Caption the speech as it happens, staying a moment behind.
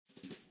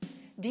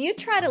Do you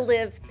try to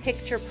live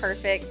picture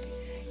perfect?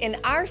 In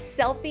our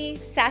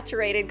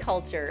selfie-saturated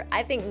culture,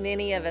 I think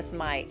many of us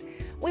might.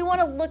 We want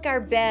to look our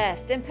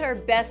best and put our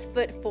best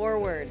foot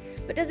forward,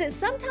 but does it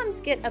sometimes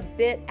get a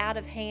bit out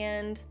of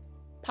hand?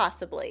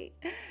 Possibly.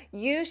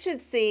 You should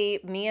see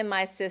me and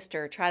my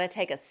sister try to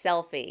take a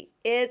selfie.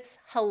 It's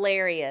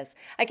hilarious.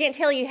 I can't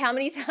tell you how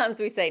many times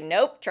we say,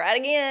 nope, try it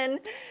again.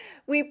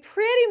 We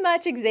pretty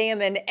much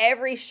examine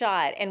every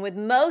shot, and with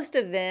most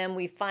of them,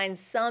 we find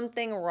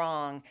something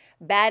wrong.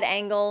 Bad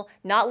angle,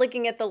 not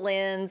looking at the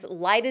lens,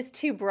 light is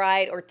too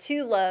bright or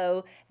too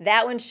low,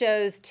 that one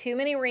shows too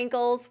many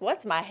wrinkles,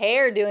 what's my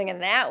hair doing in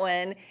that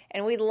one?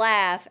 And we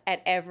laugh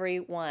at every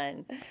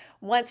one.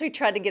 Once we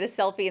tried to get a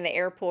selfie in the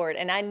airport,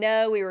 and I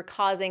know we were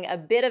causing a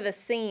bit of a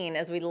scene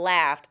as we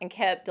laughed and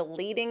kept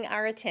deleting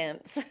our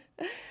attempts.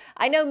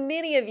 I know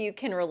many of you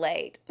can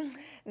relate.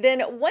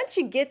 Then once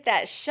you get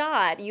that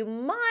shot, you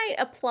might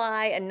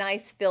apply a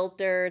nice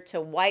filter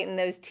to whiten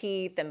those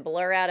teeth and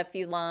blur out a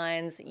few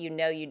lines. You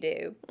know you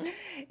do.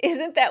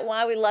 Isn't that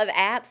why we love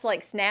apps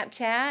like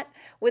Snapchat?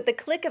 With the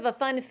click of a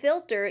fun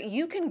filter,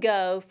 you can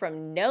go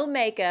from no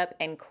makeup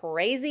and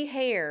crazy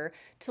hair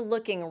to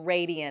looking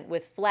radiant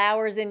with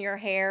flowers in your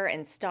hair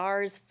and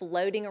stars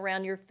floating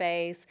around your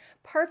face,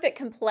 perfect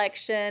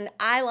complexion,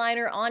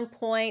 eyeliner on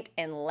point,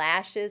 and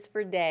lashes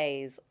for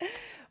days.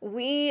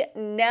 We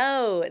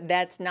know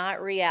that's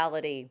not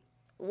reality.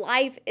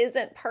 Life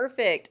isn't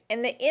perfect,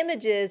 and the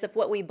images of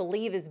what we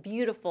believe is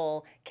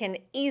beautiful can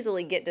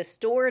easily get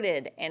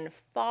distorted and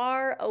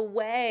far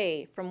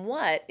away from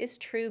what is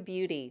true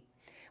beauty.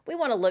 We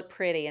want to look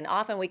pretty, and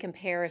often we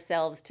compare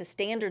ourselves to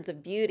standards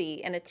of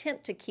beauty and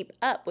attempt to keep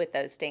up with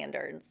those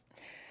standards.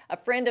 A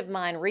friend of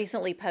mine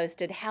recently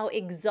posted how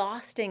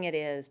exhausting it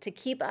is to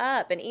keep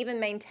up and even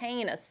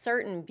maintain a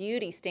certain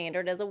beauty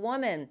standard as a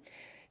woman.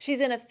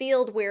 She's in a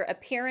field where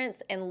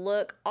appearance and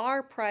look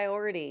are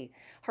priority.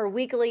 Her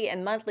weekly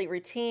and monthly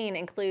routine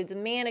includes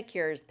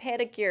manicures,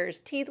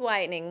 pedicures, teeth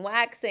whitening,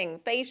 waxing,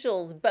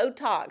 facials,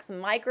 Botox,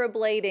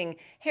 microblading,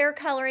 hair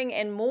coloring,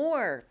 and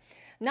more.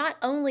 Not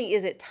only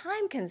is it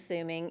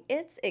time-consuming,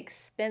 it's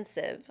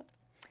expensive.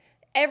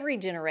 Every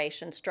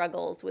generation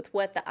struggles with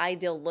what the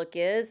ideal look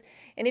is,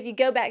 and if you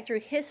go back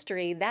through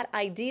history, that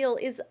ideal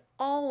is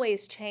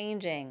always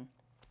changing.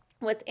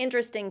 What's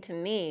interesting to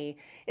me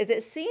is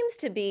it seems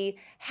to be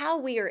how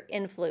we are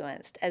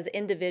influenced as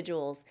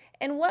individuals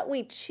and what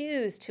we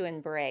choose to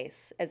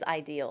embrace as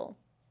ideal.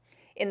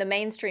 In the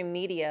mainstream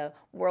media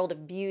world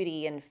of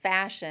beauty and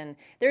fashion,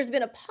 there's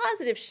been a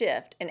positive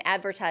shift in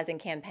advertising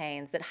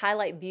campaigns that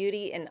highlight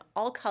beauty in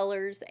all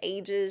colors,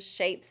 ages,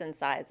 shapes, and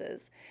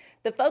sizes.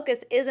 The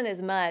focus isn't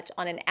as much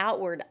on an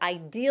outward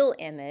ideal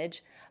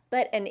image,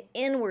 but an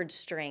inward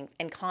strength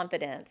and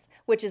confidence,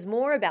 which is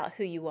more about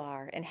who you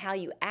are and how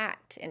you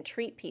act and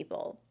treat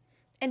people.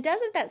 And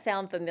doesn't that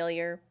sound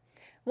familiar?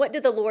 What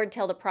did the Lord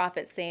tell the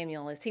prophet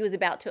Samuel as he was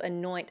about to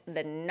anoint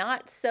the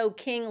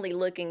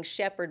not-so-kingly-looking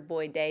shepherd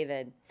boy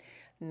David?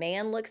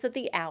 Man looks at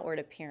the outward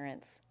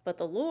appearance, but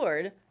the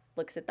Lord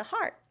looks at the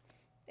heart.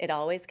 It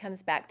always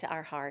comes back to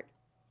our heart.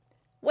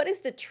 What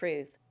is the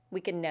truth we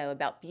can know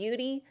about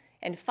beauty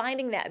and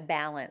finding that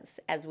balance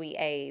as we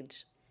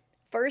age?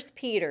 1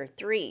 Peter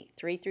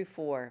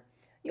 3:3-4.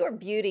 Your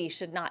beauty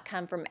should not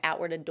come from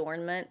outward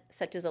adornment,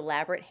 such as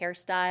elaborate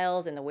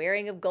hairstyles and the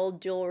wearing of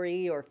gold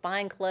jewelry or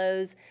fine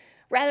clothes.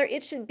 Rather,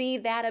 it should be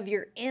that of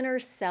your inner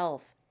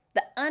self,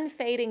 the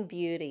unfading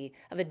beauty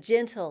of a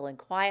gentle and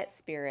quiet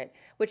spirit,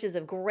 which is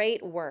of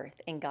great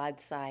worth in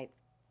God's sight.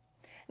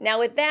 Now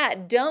with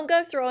that, don't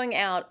go throwing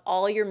out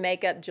all your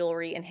makeup,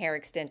 jewelry, and hair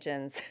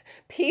extensions.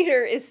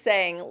 Peter is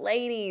saying,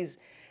 ladies,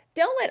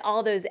 don't let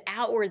all those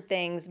outward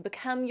things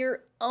become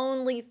your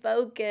only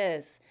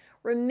focus.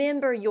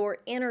 Remember your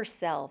inner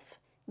self.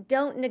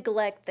 Don't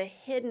neglect the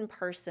hidden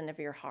person of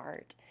your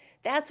heart.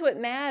 That's what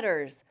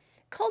matters.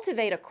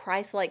 Cultivate a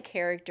Christ-like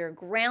character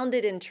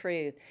grounded in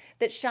truth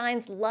that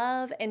shines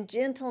love and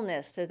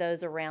gentleness to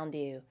those around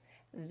you.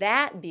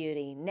 That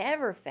beauty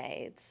never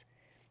fades.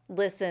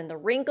 Listen, the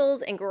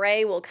wrinkles and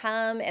gray will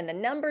come and the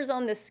numbers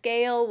on the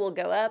scale will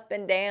go up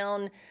and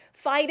down.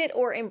 Fight it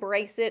or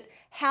embrace it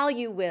how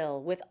you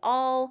will, with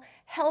all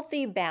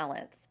healthy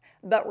balance.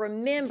 But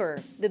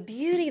remember, the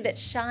beauty that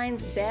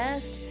shines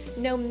best,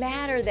 no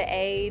matter the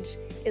age,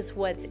 is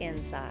what's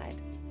inside.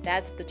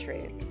 That's the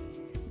truth.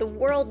 The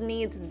world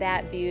needs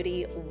that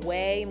beauty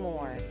way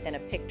more than a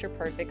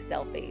picture-perfect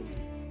selfie.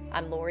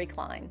 I'm Lori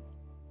Klein.